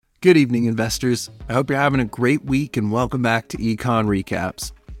Good evening, investors. I hope you're having a great week and welcome back to Econ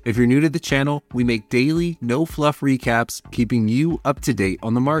Recaps. If you're new to the channel, we make daily, no-fluff recaps, keeping you up to date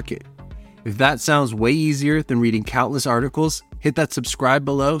on the market. If that sounds way easier than reading countless articles, hit that subscribe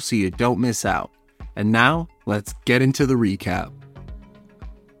below so you don't miss out. And now, let's get into the recap.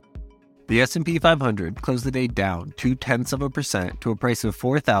 The S&P 500 closed the day down 0.2% to a price of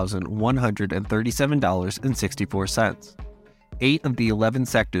 $4,137.64. 8 of the 11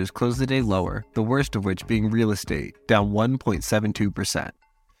 sectors closed the day lower, the worst of which being real estate, down 1.72%.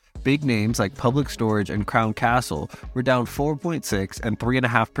 Big names like Public Storage and Crown Castle were down 4.6% and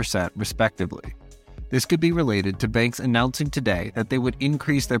 3.5% respectively. This could be related to banks announcing today that they would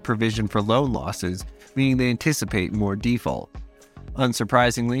increase their provision for loan losses, meaning they anticipate more default.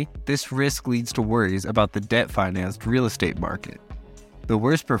 Unsurprisingly, this risk leads to worries about the debt-financed real estate market. The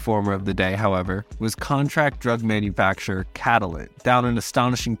worst performer of the day, however, was contract drug manufacturer Catalent, down an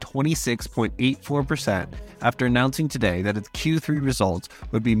astonishing 26.84% after announcing today that its Q3 results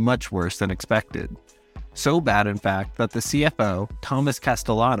would be much worse than expected. So bad, in fact, that the CFO, Thomas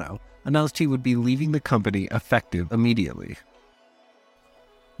Castellano, announced he would be leaving the company effective immediately.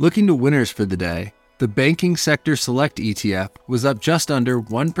 Looking to winners for the day, the Banking Sector Select ETF was up just under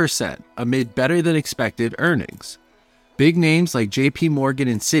 1% amid better-than-expected earnings. Big names like JP Morgan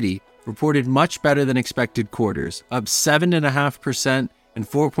and Citi reported much better than expected quarters, up 7.5% and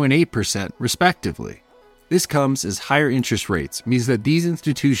 4.8% respectively. This comes as higher interest rates means that these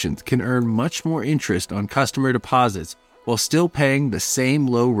institutions can earn much more interest on customer deposits while still paying the same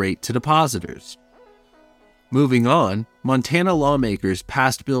low rate to depositors. Moving on, Montana lawmakers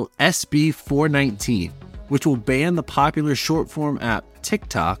passed Bill SB 419, which will ban the popular short-form app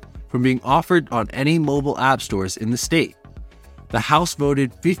TikTok from being offered on any mobile app stores in the state. The House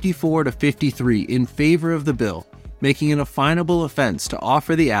voted 54-53 in favor of the bill, making it a finable offense to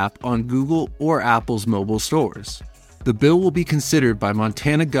offer the app on Google or Apple's mobile stores. The bill will be considered by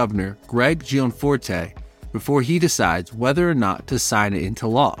Montana Governor Greg Gianforte before he decides whether or not to sign it into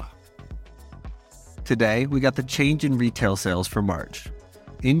law. Today, we got the change in retail sales for March.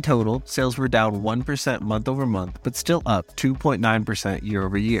 In total, sales were down 1% month over month, but still up 2.9% year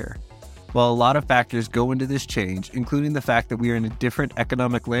over year. While a lot of factors go into this change, including the fact that we are in a different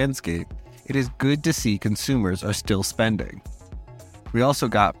economic landscape, it is good to see consumers are still spending. We also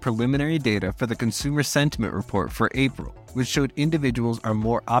got preliminary data for the Consumer Sentiment Report for April, which showed individuals are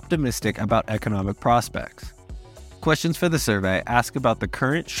more optimistic about economic prospects. Questions for the survey ask about the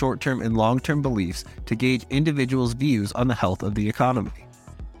current short-term and long-term beliefs to gauge individuals' views on the health of the economy.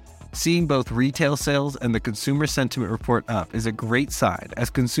 Seeing both retail sales and the Consumer Sentiment Report up is a great sign, as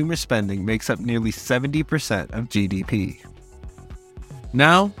consumer spending makes up nearly 70% of GDP.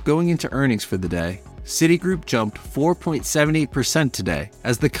 Now, going into earnings for the day, Citigroup jumped 4.78% today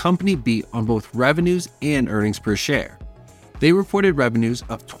as the company beat on both revenues and earnings per share. They reported revenues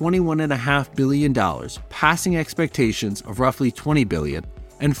of $21.5 billion, passing expectations of roughly $20 billion,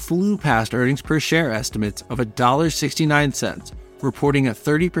 and flew past earnings per share estimates of $1.69, reporting a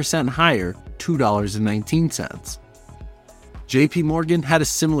 30% higher $2.19. JP Morgan had a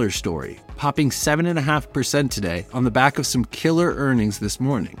similar story, popping 7.5% today on the back of some killer earnings this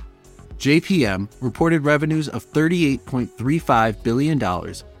morning. JPM reported revenues of $38.35 billion,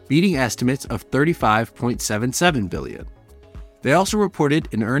 beating estimates of $35.77 billion. They also reported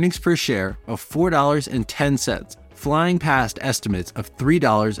an earnings per share of $4.10, flying past estimates of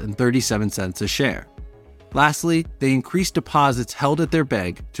 $3.37 a share. Lastly, they increased deposits held at their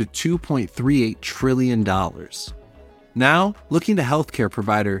bank to $2.38 trillion. Now, looking to healthcare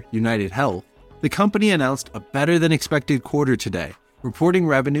provider United Health, the company announced a better-than-expected quarter today, reporting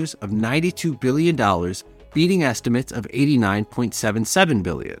revenues of $92 billion, beating estimates of $89.77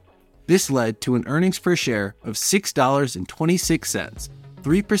 billion. This led to an earnings per share of $6.26,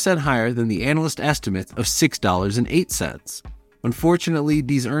 3% higher than the analyst estimates of $6.08. Unfortunately,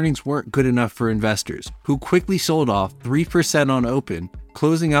 these earnings weren't good enough for investors, who quickly sold off 3% on open,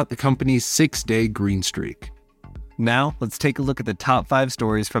 closing out the company's 6-day green streak. Now, let's take a look at the top 5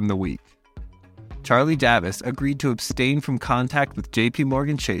 stories from the week. Charlie Davis agreed to abstain from contact with JP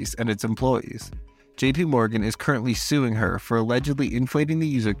Morgan Chase and its employees. JP Morgan is currently suing her for allegedly inflating the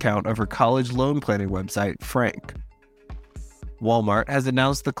user count of her college loan planning website, Frank. Walmart has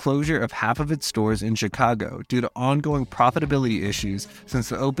announced the closure of half of its stores in Chicago due to ongoing profitability issues since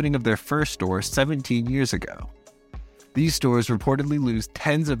the opening of their first store 17 years ago. These stores reportedly lose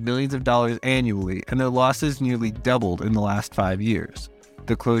tens of millions of dollars annually, and their losses nearly doubled in the last 5 years.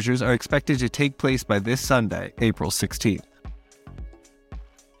 The closures are expected to take place by this Sunday, April 16th.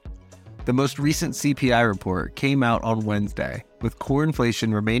 The most recent CPI report came out on Wednesday, with core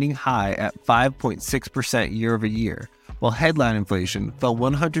inflation remaining high at 5.6% year over year, while headline inflation fell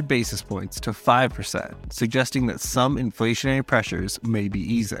 100 basis points to 5%, suggesting that some inflationary pressures may be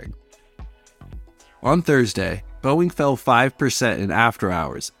easing. On Thursday, Boeing fell 5% in after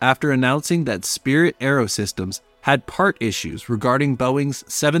hours after announcing that Spirit AeroSystems had part issues regarding Boeing's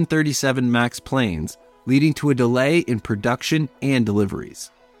 737 MAX planes, leading to a delay in production and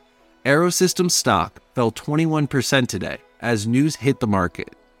deliveries. AeroSystems stock fell 21% today as news hit the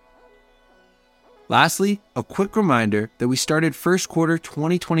market. Lastly, a quick reminder that we started first quarter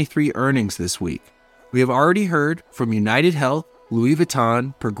 2023 earnings this week. We have already heard from United Health, Louis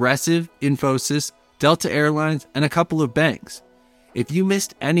Vuitton, Progressive, Infosys, Delta Airlines, and a couple of banks. If you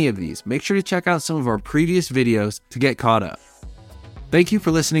missed any of these, make sure to check out some of our previous videos to get caught up. Thank you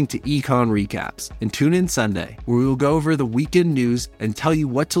for listening to Econ Recaps, and tune in Sunday, where we will go over the weekend news and tell you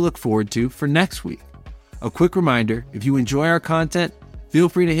what to look forward to for next week. A quick reminder, if you enjoy our content, feel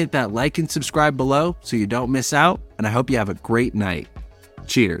free to hit that like and subscribe below so you don't miss out, and I hope you have a great night.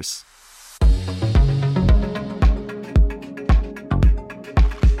 Cheers.